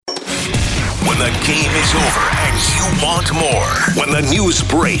the game is over and you want more. When the news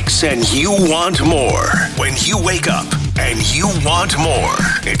breaks and you want more. When you wake up and you want more.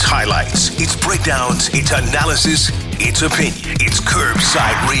 It's highlights, it's breakdowns, it's analysis, it's opinion. It's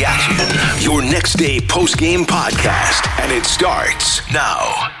Curbside Reaction, your next day post-game podcast. And it starts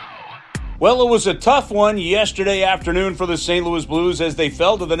now. Well, it was a tough one yesterday afternoon for the St. Louis Blues as they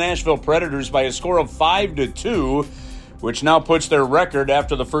fell to the Nashville Predators by a score of 5-2, which now puts their record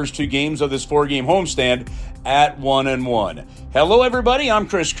after the first two games of this four-game homestand at 1-1. Hello, everybody. I'm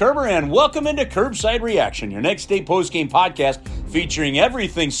Chris Kerber, and welcome into Curbside Reaction, your next day post-game podcast featuring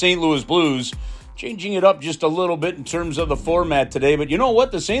everything St. Louis Blues. Changing it up just a little bit in terms of the format today. But you know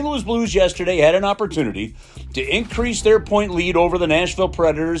what? The St. Louis Blues yesterday had an opportunity to increase their point lead over the Nashville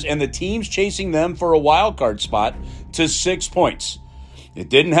Predators and the teams chasing them for a wild card spot to 6 points. It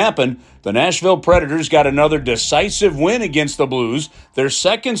didn't happen. The Nashville Predators got another decisive win against the Blues, their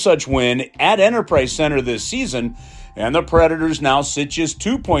second such win at Enterprise Center this season, and the Predators now sit just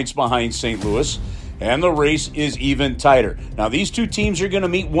 2 points behind St. Louis. And the race is even tighter. Now, these two teams are going to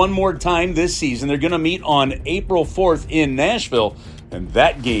meet one more time this season. They're going to meet on April 4th in Nashville. And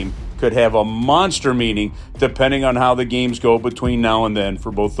that game could have a monster meaning depending on how the games go between now and then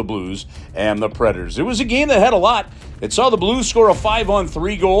for both the Blues and the Predators. It was a game that had a lot. It saw the Blues score a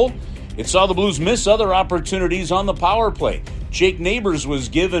 5-on-3 goal. It saw the Blues miss other opportunities on the power play. Jake Neighbors was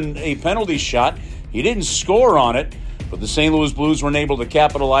given a penalty shot. He didn't score on it. But the St. Louis Blues weren't able to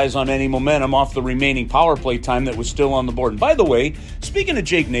capitalize on any momentum off the remaining power play time that was still on the board. And by the way, speaking of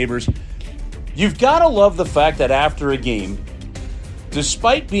Jake Neighbors, you've got to love the fact that after a game,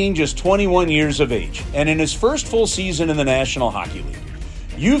 despite being just 21 years of age and in his first full season in the National Hockey League,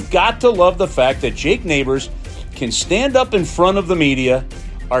 you've got to love the fact that Jake Neighbors can stand up in front of the media,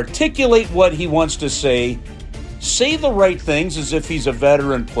 articulate what he wants to say the right things as if he's a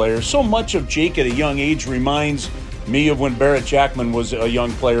veteran player. So much of Jake at a young age reminds me of when Barrett Jackman was a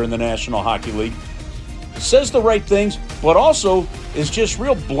young player in the National Hockey League. Says the right things, but also is just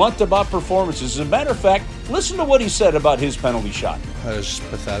real blunt about performances. As a matter of fact, listen to what he said about his penalty shot. That was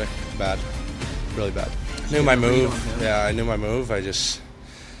pathetic. Bad. Really bad. Knew my move. Yeah, I knew my move. I just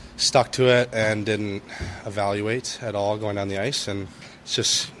stuck to it and didn't evaluate at all going down the ice. And it's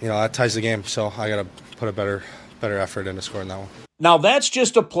just, that ties the game. So I got to put a better effort into scoring that one. Now, that's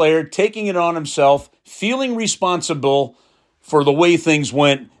just a player taking it on himself, feeling responsible for the way things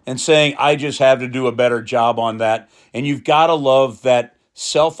went, and saying, I just have to do a better job on that. And you've got to love that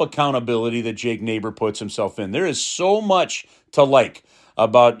self-accountability that Jake Neighbors puts himself in. There is so much to like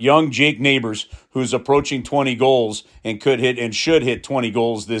about young Jake Neighbors, who's approaching 20 goals and could hit and should hit 20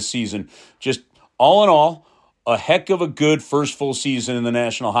 goals this season. Just all in all, a heck of a good first full season in the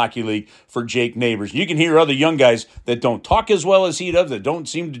National Hockey League for Jake Neighbors. You can hear other young guys that don't talk as well as he does, that don't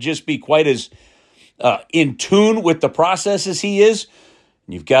seem to just be quite as in tune with the process as he is.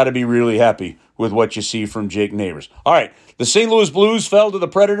 And you've got to be really happy with what you see from Jake Neighbors. All right, the St. Louis Blues fell to the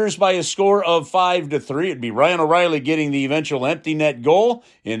Predators by a score of 5-3. It'd be Ryan O'Reilly getting the eventual empty net goal.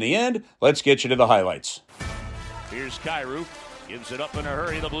 In the end, let's get you to the highlights. Here's Kyrou. Gives it up in a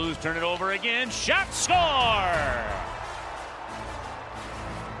hurry. The Blues turn it over again. Shot, score!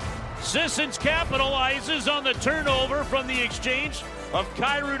 Sissons capitalizes on the turnover from the exchange of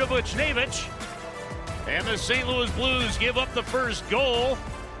Kyrou to Buchnevich. And the St. Louis Blues give up the first goal.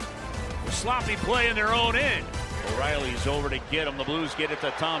 A sloppy play in their own end. O'Reilly's over to get him. The Blues get it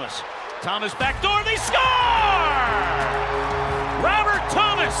to Thomas. Thomas backdoor. They score! Robert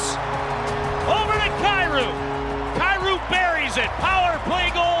Thomas over to Kyrou. Kyrou buries it. Power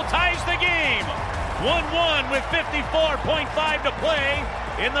play goal ties the game. 1-1 with 54.5 to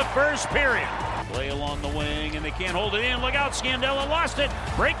play in the first period. Play along the wing, and they can't hold it in. Look out, Scandella lost it.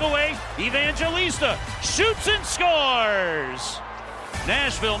 Breakaway. Evangelista shoots and scores.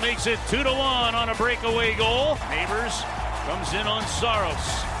 Nashville makes it 2-1 on a breakaway goal. Neighbors comes in on Saros.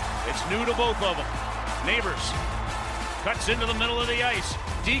 It's new to both of them. Neighbors cuts into the middle of the ice.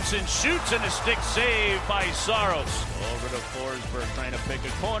 Deason shoots and a stick save by Saros. Over to Forsberg trying to pick a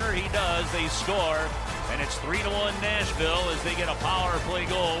corner. He does. They score. And it's 3-1 Nashville as they get a power play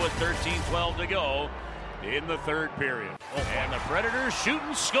goal with 13-12 to go in the third period. And the Predators shoot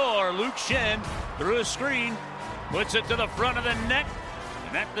and score. Luke Shen through a screen puts it to the front of the net.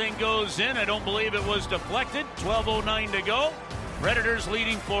 And that thing goes in. I don't believe it was deflected. 12:09 to go. Predators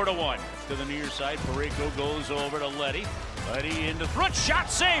leading 4-1. To the near side, Parayko goes over to Letty. Letty into front, shot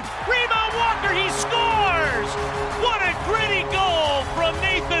save. Rebound Walker, he scores! What a gritty goal from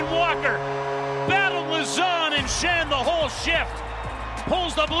Nathan Walker. Battle Lazan and Shen the whole shift.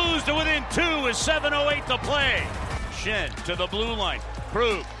 Pulls the Blues to within 2 with 7:08 to play. Shen to the blue line.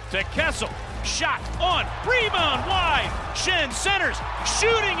 Krug to Kessel. Shot on, rebound wide. Shen centers,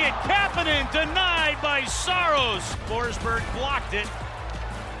 shooting it. Kapanen denied by Saros. Forsberg blocked it.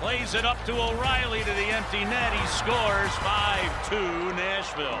 Plays it up to O'Reilly to the empty net. He scores 5-2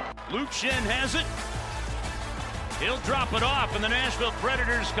 Nashville. Luke Shen has it. He'll drop it off, and the Nashville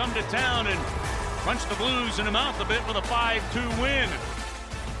Predators come to town and punch the Blues in the mouth a bit with a 5-2 win.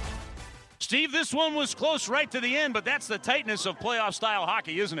 Steve, this one was close right to the end, but that's the tightness of playoff-style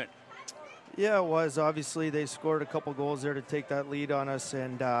hockey, isn't it? Yeah, it was. Obviously, they scored a couple goals there to take that lead on us,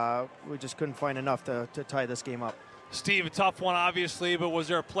 and we just couldn't find enough to tie this game up. Steve, a tough one, obviously, but was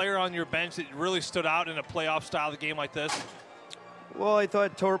there a player on your bench that really stood out in a playoff-style game like this? Well, I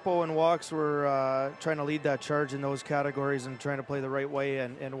thought Torpo and Walks were trying to lead that charge in those categories and trying to play the right way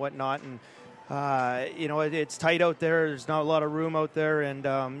and whatnot. And, it's tight out there. There's not a lot of room out there. And,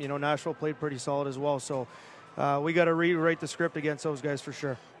 Nashville played pretty solid as well. So we got to rewrite the script against those guys for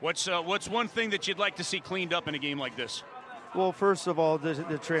sure. What's one thing that you'd like to see cleaned up in a game like this? Well, first of all,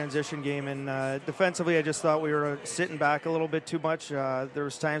 the transition game. And defensively, I just thought we were sitting back a little bit too much. There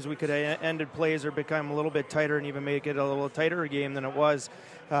was times we could have ended plays or become a little bit tighter and even make it a little tighter game than it was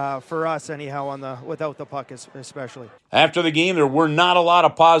for us anyhow without the puck especially. After the game, there were not a lot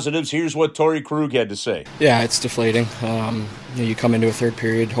of positives. Here's what Torrey Krug had to say. Yeah, it's deflating. You come into a third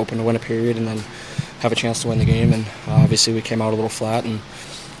period hoping to win a period and then have a chance to win the game. And obviously we came out a little flat and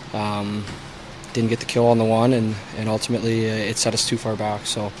didn't get the kill on the one, and ultimately it set us too far back.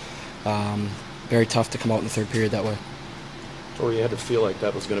 So very tough to come out in the third period that way. Or you had to feel like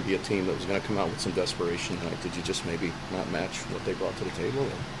that was going to be a team that was going to come out with some desperation tonight. Did you just maybe not match what they brought to the table?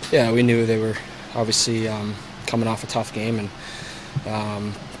 Or? Yeah, we knew they were obviously coming off a tough game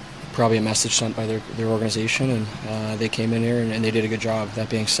and probably a message sent by their organization, and they came in here and they did a good job. That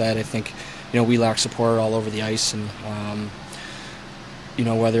being said, I think we lacked support all over the ice, and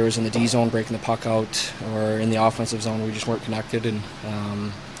whether it was in the D zone breaking the puck out or in the offensive zone, we just weren't connected. And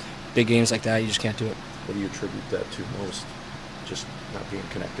big games like that, you just can't do it. What do you attribute that to most? Just not being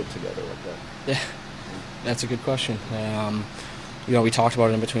connected together like that? Yeah, that's a good question. We talked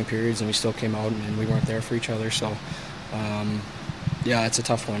about it in between periods, and we still came out and we weren't there for each other. So, yeah, it's a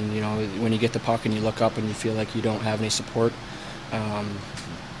tough one. When you get the puck and you look up and you feel like you don't have any support,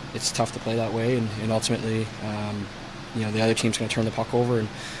 it's tough to play that way. And ultimately, the other team's going to turn the puck over,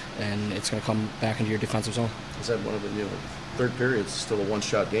 and it's going to come back into your defensive zone. Is that one of the third period is still a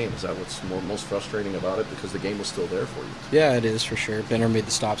one-shot game? Is that what's most frustrating about it, because the game was still there for you? Yeah, it is for sure. Benner made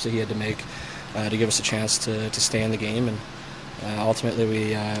the stops that he had to make to give us a chance to stay in the game, and ultimately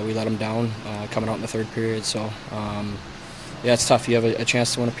we let him down coming out in the third period. So yeah, it's tough. You have a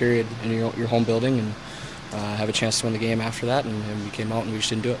chance to win a period in your home building and have a chance to win the game after that, and we came out and we just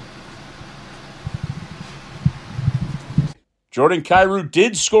didn't do it. Jordan Kyrou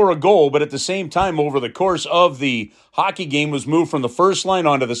did score a goal, but at the same time, over the course of the hockey game, was moved from the first line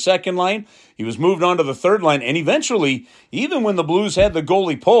onto the second line. He was moved onto the third line, and eventually, even when the Blues had the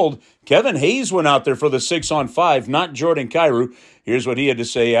goalie pulled, Kevin Hayes went out there for the 6-on-5, not Jordan Kyrou. Here's what he had to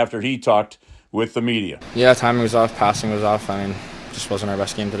say after he talked with the media. Yeah, timing was off, passing was off. Just wasn't our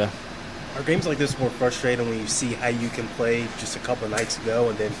best game today. Are games like this more frustrating when you see how you can play just a couple of nights ago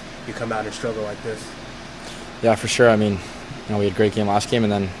and then you come out and struggle like this? Yeah, for sure. We had a great game last game,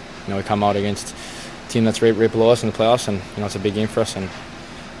 and then we come out against a team that's right below us in the playoffs, and it's a big game for us, and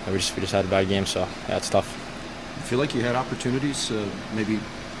we just had a bad game. So yeah, it's tough. I feel like you had opportunities, maybe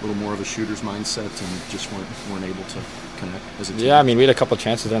a little more of a shooter's mindset, and just weren't able to connect as a team. Yeah, we had a couple of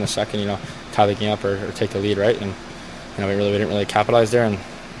chances there in the second, tie the game up or take the lead, right? And we didn't really capitalize there, and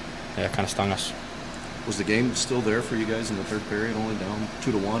yeah, it kind of stung us. Was the game still there for you guys in the third period, only down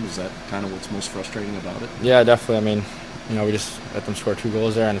 2-1? Is that kind of what's most frustrating about it? Yeah, definitely. We just let them score 2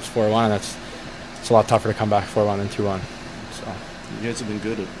 goals there, and it's 4-1, and it's a lot tougher to come back 4-1 than 2-1. So you guys have been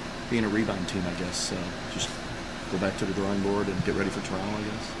good at being a rebound team, I guess. Just go back to the drawing board and get ready for Toronto, I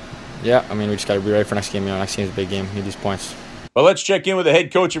guess. Yeah, we just got to be ready for next game. Next game's a big game. We need these points. Well, let's check in with the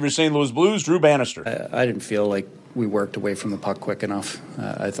head coach of your St. Louis Blues, Drew Bannister. I didn't feel like we worked away from the puck quick enough.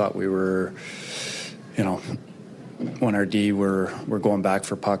 I thought we were, when our D were going back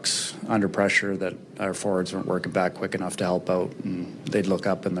for pucks under pressure, that our forwards weren't working back quick enough to help out, and they'd look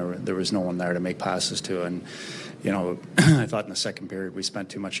up and there was no one there to make passes to. And I thought in the second period we spent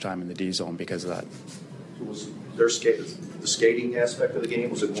too much time in the D zone because of that. So was the skating aspect of the game,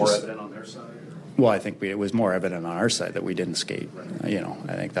 was it more evident on their side? Well, I think it was more evident on our side that we didn't skate. Right.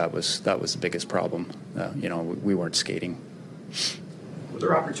 I think that was the biggest problem. We weren't skating. Were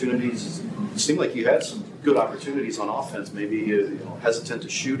there opportunities? It seemed like you had some good opportunities on offense. Maybe hesitant to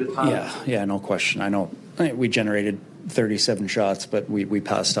shoot at times. Yeah, no question. I know we generated 37 shots, but we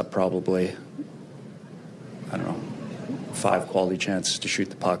passed up probably 5 quality chances to shoot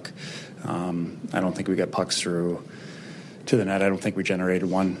the puck. I don't think we got pucks through to the net. I don't think we generated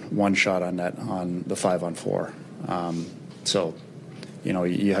one shot on net on the 5-on-4. So,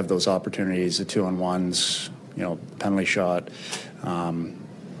 you have those opportunities, the 2-on-1s, penalty shot,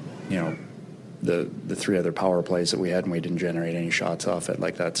 the 3 other power plays that we had, and we didn't generate any shots off it.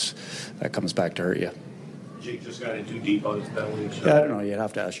 That comes back to hurt you. Jake just got in too deep on his penalty shot. Yeah, I don't know. You'd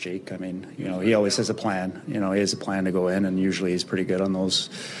have to ask Jake. I mean, he always has a plan. He has a plan to go in, and usually he's pretty good on those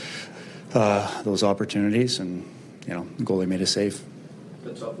opportunities. And the goalie made a save.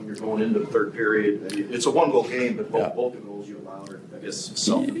 That's tough when you're going into the third period. It's a 1-goal game, but both the goals you allow are, I guess,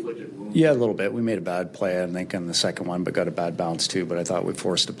 self-inflicted wounds. Yeah, a little bit. We made a bad play, I think, on the second one, but got a bad bounce too. But I thought we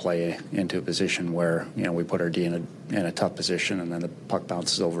forced a play into a position where we put our D in a tough position, and then the puck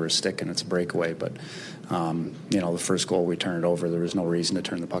bounces over his stick and it's a breakaway. But the first goal we turned it over. There was no reason to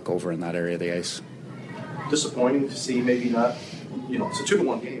turn the puck over in that area of the ice. Disappointing to see maybe not. It's a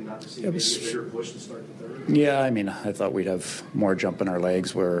 2-1 game, not to see maybe a bigger push to start the third. Yeah, I mean, I thought we'd have more jump in our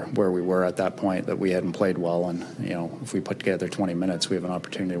legs where we were at that point, that we hadn't played well. And, if we put together 20 minutes, we have an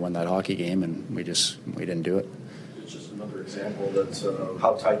opportunity to win that hockey game, and we didn't do it. It's just another example that's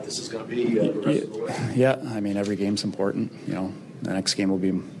how tight this is going to be the rest of the way. Yeah, I mean, every game's important. The next game will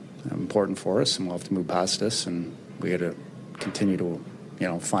be important for us, and we'll have to move past this, and we got to continue to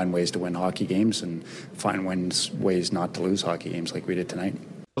find ways to win hockey games and find ways not to lose hockey games like we did tonight.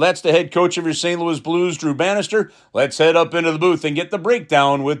 Well, that's the head coach of your St. Louis Blues, Drew Bannister. Let's head up into the booth and get the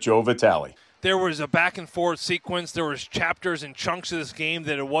breakdown with Joe Vitale. There was a back-and-forth sequence. There was chapters and chunks of this game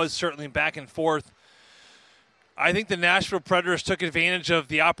that it was certainly back and forth. I think the Nashville Predators took advantage of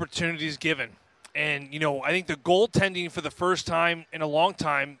the opportunities given. And, I think the goaltending for the first time in a long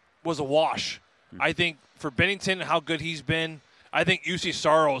time was a wash. I think for Bennington, how good he's been, I think UC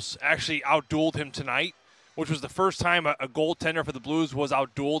Saros actually outdueled him tonight, which was the first time a goaltender for the Blues was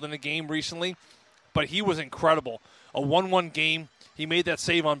outdueled in a game recently. But he was incredible. A 1-1 game. He made that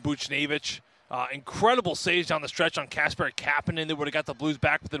save on Buchnevich. Incredible saves down the stretch on Kasper Kapanen that would have got the Blues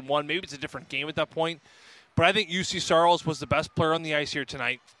back within one. Maybe it's a different game at that point. But I think UC Saros was the best player on the ice here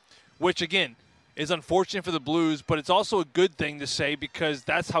tonight, which, again, is unfortunate for the Blues, but it's also a good thing to say because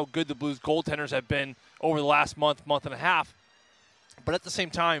that's how good the Blues goaltenders have been over the last month and a half. But at the same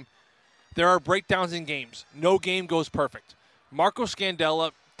time, there are breakdowns in games. No game goes perfect. Marco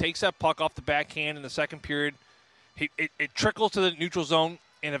Scandella takes that puck off the backhand in the second period. It trickles to the neutral zone,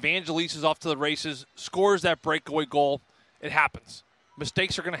 and Evangelista is off to the races, scores that breakaway goal. It happens.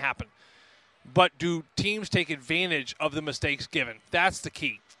 Mistakes are going to happen. But do teams take advantage of the mistakes given? That's the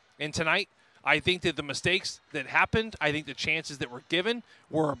key. And tonight, I think that the mistakes that happened, I think the chances that were given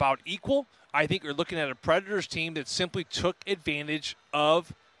were about equal. I think you're looking at a Predators team that simply took advantage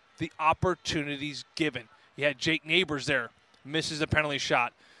of the opportunities given. You had Jake Neighbors there, misses a penalty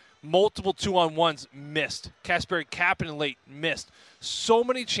shot. Multiple 2-on-1s missed. Kasper Kapanen late missed. So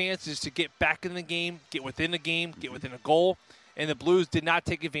many chances to get back in the game, get within a goal, and the Blues did not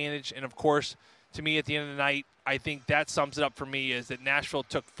take advantage. And, of course, to me at the end of the night, I think that sums it up for me is that Nashville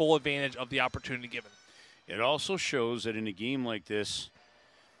took full advantage of the opportunity given. It also shows that in a game like this,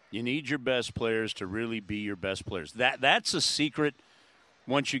 you need your best players to really be your best players. That's a secret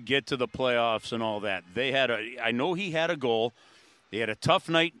once you get to the playoffs and all that. I know he had a goal. They had a tough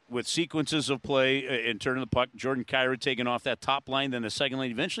night with sequences of play in turning the puck. Jordan Kyrou taking off that top line, then the second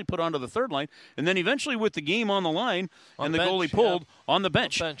line, eventually put onto the third line, and then eventually with the game on the line and the goalie pulled on the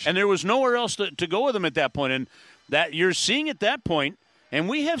bench. And there was nowhere else to go with him at that point. And that you're seeing at that point, and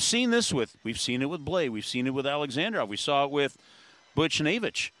we have seen this we've seen it with Blais, we've seen it with Alexandrov, we saw it with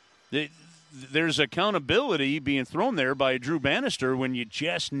Buchnevich. There's accountability being thrown there by Drew Bannister when you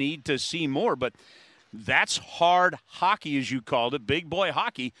just need to see more. But that's hard hockey, as you called it, big boy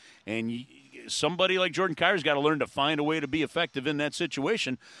hockey. And somebody like Jordan Kyrou's got to learn to find a way to be effective in that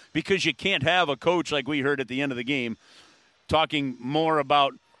situation because you can't have a coach like we heard at the end of the game talking more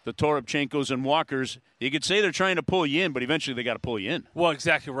about the Toropchenkos and Walkers. You could say they're trying to pull you in, but eventually they got to pull you in. Well,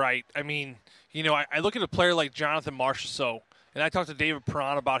 exactly right. I mean, I look at a player like Jonathan Marchessault, and I talked to David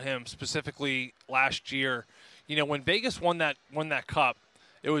Perron about him specifically last year. When Vegas won that cup,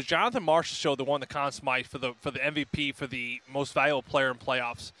 it was Jonathan Marchessault that won the Conn Smythe for the MVP for the most valuable player in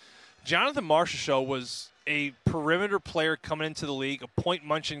playoffs. Jonathan Marchessault was a perimeter player coming into the league, a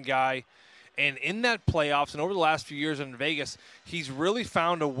point-munching guy, and in that playoffs and over the last few years in Vegas, he's really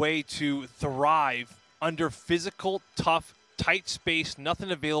found a way to thrive under physical, tough, tight space,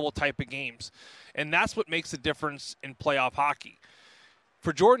 nothing available type of games. And that's what makes the difference in playoff hockey.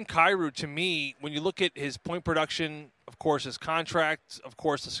 For Jordan Kyrou, to me, when you look at his point production, of course his contract, of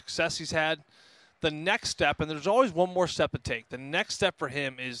course the success he's had, the next step, and there's always one more step to take, the next step for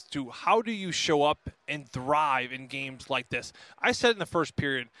him is how do you show up and thrive in games like this? I said in the first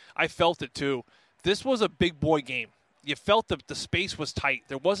period, I felt it too. This was a big boy game. You felt that the space was tight.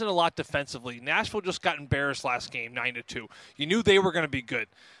 There wasn't a lot defensively. Nashville just got embarrassed last game, 9-2. You knew they were going to be good.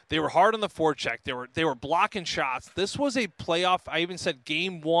 They were hard on the forecheck. They were blocking shots. This was a playoff, I even said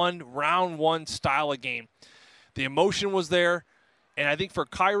game one, round one style of game. The emotion was there, and I think for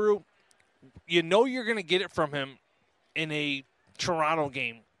Kyrou, you know you're going to get it from him in a Toronto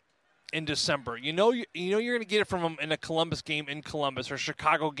game in December. You know you're going to get it from him in a Columbus game in Columbus or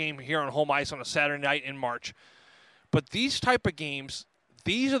Chicago game here on home ice on a Saturday night in March. But these type of games,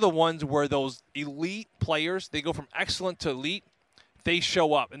 these are the ones where those elite players, they go from excellent to elite, they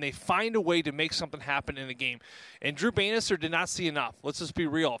show up, and they find a way to make something happen in a game. And Drew Bannister did not see enough. Let's just be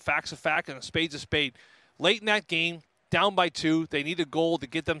real. Fact's a fact and a spade's a spade. Late in that game, down by 2, they need a goal to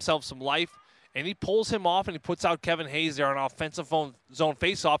get themselves some life, and he pulls him off and he puts out Kevin Hayes there on an offensive zone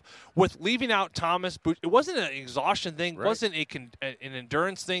faceoff with leaving out Thomas. It wasn't an exhaustion thing, right. Wasn't an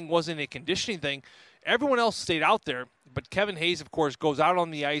endurance thing, wasn't a conditioning thing. Everyone else stayed out there, but Kevin Hayes, of course, goes out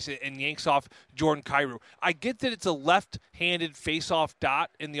on the ice and yanks off Jordan Kyrou. I get that it's a left-handed face-off dot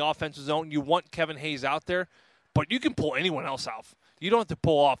in the offensive zone. You want Kevin Hayes out there, but you can pull anyone else off. You don't have to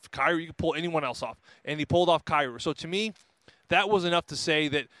pull off Kyrou. You can pull anyone else off, and he pulled off Kyrou. So to me, that was enough to say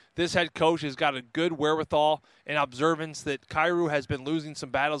that this head coach has got a good wherewithal and observance that Kyrou has been losing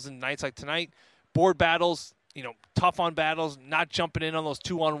some battles in nights like tonight, board battles, tough on battles, not jumping in on those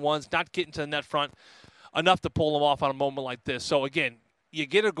 2-on-1s, not getting to the net front, enough to pull him off on a moment like this. So, again, you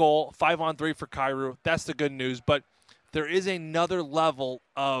get a goal, 5-on-3 for Kyrou. That's the good news. But there is another level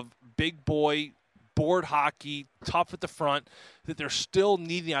of big boy, board hockey, tough at the front, that they're still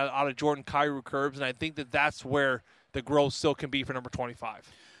needing out of Jordan Kyrou Kerbs, and I think that that's where the growth still can be for number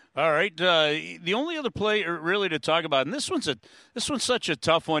 25. All right, the only other player really to talk about, and this one's such a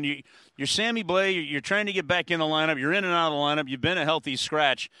tough one. You're Sammy Blais. You're trying to get back in the lineup. You're in and out of the lineup. You've been a healthy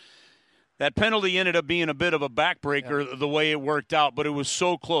scratch. That penalty ended up being a bit of a backbreaker the way it worked out, but it was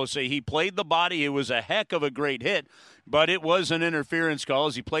so close. He played the body. It was a heck of a great hit, but it was an interference call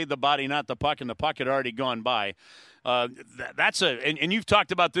as he played the body, not the puck, and the puck had already gone by. And you've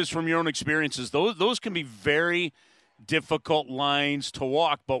talked about this from your own experiences. Those can be very difficult lines to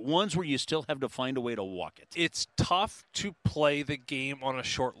walk, but ones where you still have to find a way to walk it. It's tough to play the game on a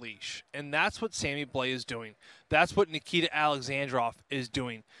short leash, and that's what Sammy Blais is doing. That's what Nikita Alexandrov is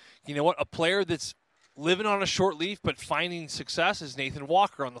doing. You know what? A player that's living on a short leash but finding success is Nathan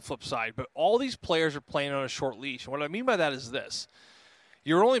Walker on the flip side. But all these players are playing on a short leash. And what I mean by that is this.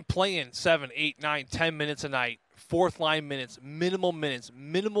 You're only playing 7, 8, 9, 10 minutes a night, fourth line minutes,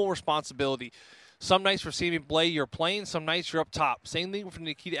 minimal responsibility. Some nights for Sammy Blais, you're playing. Some nights you're up top. Same thing for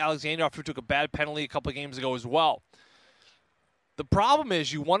Nikita Alexandrov, who took a bad penalty a couple of games ago as well. The problem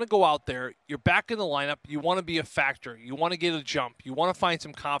is you want to go out there. You're back in the lineup. You want to be a factor. You want to get a jump. You want to find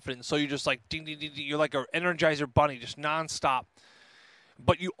some confidence. So you're just like, ding, ding, ding, ding. You're like an Energizer bunny, just nonstop.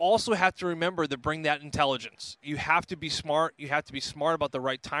 But you also have to remember to bring that intelligence. You have to be smart. You have to be smart about the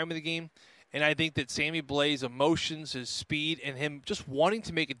right time of the game. And I think that Sammy Blais' emotions, his speed, and him just wanting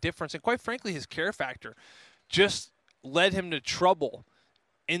to make a difference, and quite frankly, his care factor, just led him to trouble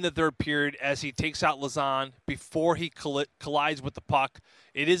in the third period as he takes out Lazan before he collides with the puck.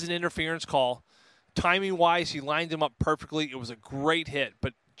 It is an interference call. Timing-wise, he lined him up perfectly. It was a great hit,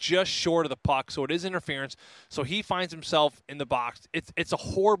 but just short of the puck, so it is interference. So he finds himself in the box. It's a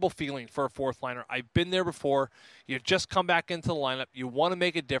horrible feeling for a fourth liner. I've been there before. You just come back into the lineup. You want to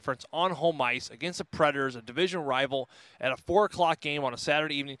make a difference on home ice against the Predators, a division rival, at a 4 o'clock game on a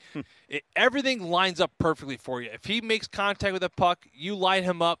Saturday evening. Everything lines up perfectly for you. If he makes contact with the puck, you light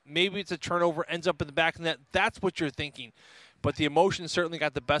him up. Maybe it's a turnover, ends up in the back of the net. That's what you're thinking. But the emotion certainly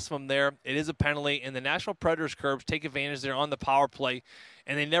got the best of him there. It is a penalty, and the Nashville Predators Kerbs take advantage there on the power play,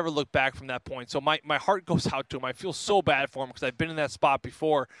 and they never look back from that point. So my heart goes out to him. I feel so bad for him because I've been in that spot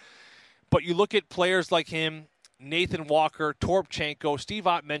before. But you look at players like him, Nathan Walker, Toropchenko, Steve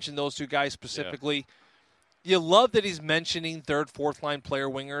Ott mentioned those two guys specifically. Yeah. You love that he's mentioning third, fourth line player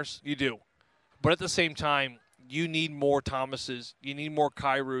wingers. You do. But at the same time, you need more Thomases. You need more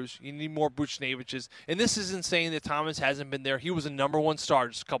Kyrous. You need more Buchneviches. And this isn't saying that Thomas hasn't been there. He was a number one star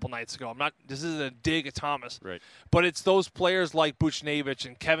just a couple nights ago. This isn't a dig at Thomas. Right. But it's those players like Buchnevich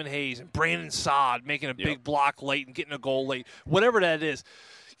and Kevin Hayes and Brandon Saad making a big block late and getting a goal late. Whatever that is.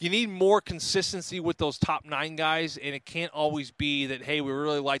 You need more consistency with those top 9 guys, and it can't always be that, hey, we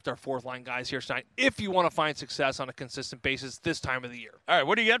really liked our fourth line guys here tonight, if you want to find success on a consistent basis this time of the year. All right,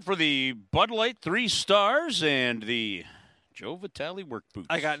 what do you got for the Bud Light 3 stars and the Joe Vitale work boots.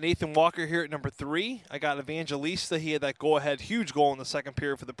 I got Nathan Walker here at number 3. I got Evangelista. He had that go-ahead huge goal in the second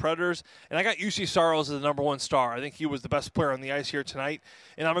period for the Predators. And I got UC Saros as the number 1 star. I think he was the best player on the ice here tonight.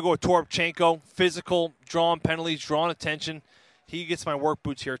 And I'm going to go with Toropchenko. Physical, drawing penalties, drawing attention. He gets my work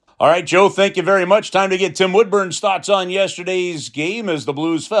boots here. All right, Joe, thank you very much. Time to get Tim Woodburn's thoughts on yesterday's game as the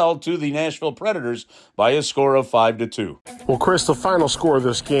Blues fell to the Nashville Predators by a score of 5-2. Well, Chris, the final score of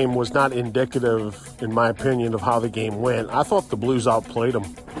this game was not indicative, in my opinion, of how the game went. I thought the Blues outplayed them.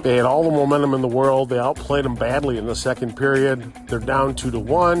 They had all the momentum in the world. They outplayed them badly in the second period. They're down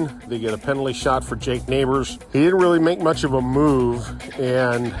 2-1. They get a penalty shot for Jake Neighbors. He didn't really make much of a move,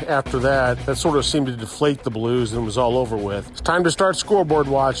 and after that sort of seemed to deflate the Blues and it was all over with. It's time to start scoreboard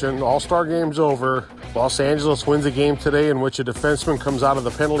watching. All-Star game's over. Los Angeles wins a game today in which a defenseman comes out of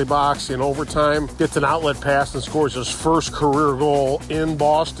the penalty box in overtime, gets an outlet pass, and scores his first career goal in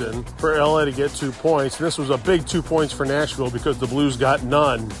Boston for LA to get 2 points. And this was a big 2 points for Nashville because the Blues got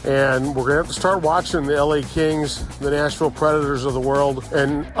none. And we're going to have to start watching the LA Kings, the Nashville Predators of the world,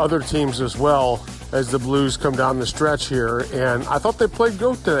 and other teams as well as the Blues come down the stretch here. And I thought they played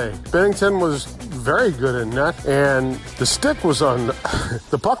good today. Bennington was very good in net, and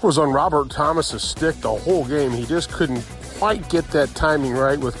the puck was on Robert Thomas's stick the whole game. He just couldn't quite get that timing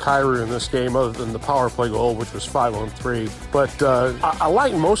right with Kyrou in this game, other than the power play goal, which was 5-on-3. But I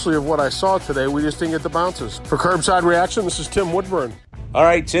like mostly of what I saw today. We just didn't get the bounces. For Curbside Reaction, this is Tim Woodburn. All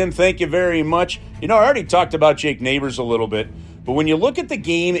right, Tim, thank you very much. I already talked about Jake Neighbors a little bit, but when you look at the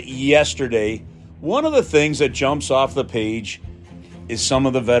game yesterday, one of the things that jumps off the page is some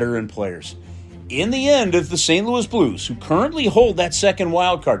of the veteran players. In the end, it's the St. Louis Blues, who currently hold that second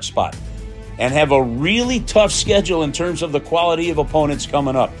wildcard spot and have a really tough schedule in terms of the quality of opponents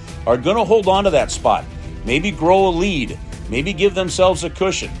coming up, are going to hold on to that spot, maybe grow a lead, maybe give themselves a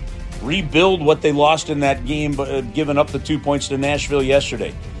cushion, rebuild what they lost in that game, giving up the 2 points to Nashville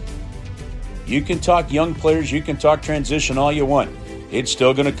yesterday. You can talk young players, you can talk transition all you want. It's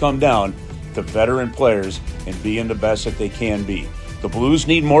still going to come down to veteran players and being the best that they can be. The Blues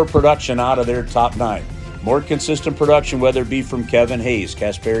need more production out of their top 9. More consistent production, whether it be from Kevin Hayes,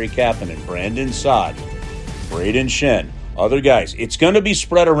 Kasperi Kapanen, Brandon Saad, Braden Shen, other guys. It's going to be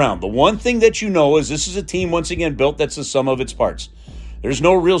spread around. The one thing that you know is this is a team, once again, built that's the sum of its parts. There's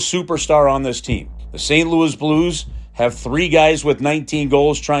no real superstar on this team. The St. Louis Blues have 3 guys with 19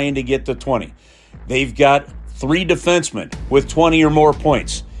 goals trying to get to 20. They've got 3 defensemen with 20 or more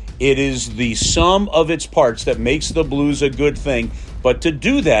points. It is the sum of its parts that makes the Blues a good thing. But to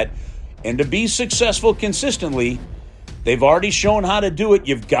do that and to be successful consistently, they've already shown how to do it.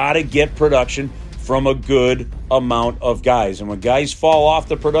 You've got to get production from a good amount of guys. And when guys fall off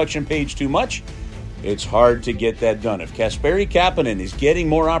the production page too much, it's hard to get that done. If Kasperi Kapanen is getting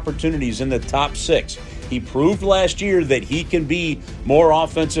more opportunities in the top 6, he proved last year that he can be more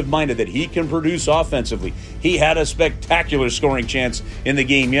offensive-minded, that he can produce offensively. He had a spectacular scoring chance in the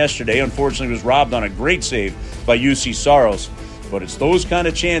game yesterday. Unfortunately, was robbed on a great save by UC Saros. But it's those kind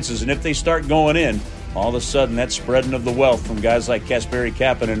of chances, and if they start going in, all of a sudden that spreading of the wealth from guys like Kasperi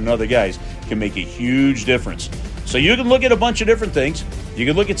Kapanen and other guys can make a huge difference. So you can look at a bunch of different things. You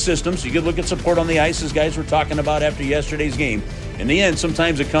can look at systems. You can look at support on the ice, as guys were talking about after yesterday's game. In the end,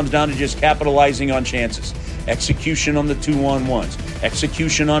 sometimes it comes down to just capitalizing on chances, execution on the 2-on-1s,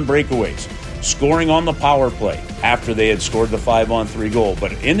 execution on breakaways, scoring on the power play after they had scored the 5-on-3 goal.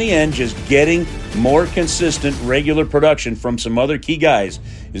 But in the end, just getting more consistent, regular production from some other key guys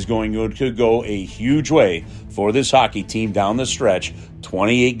is going to go a huge way for this hockey team down the stretch.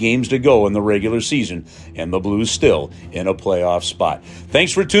 28 games to go in the regular season, and the Blues still in a playoff spot.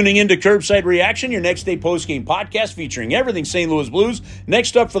 Thanks for tuning in to Curbside Reaction, your next day postgame podcast featuring everything St. Louis Blues.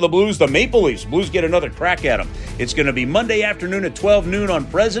 Next up for the Blues, the Maple Leafs. Blues get another crack at them. It's going to be Monday afternoon at 12 noon on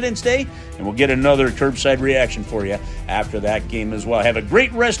President's Day, and we'll get another Curbside Reaction for you after that game as well. Have a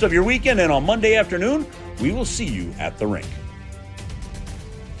great rest of your weekend, and on Monday afternoon, we will see you at the rink.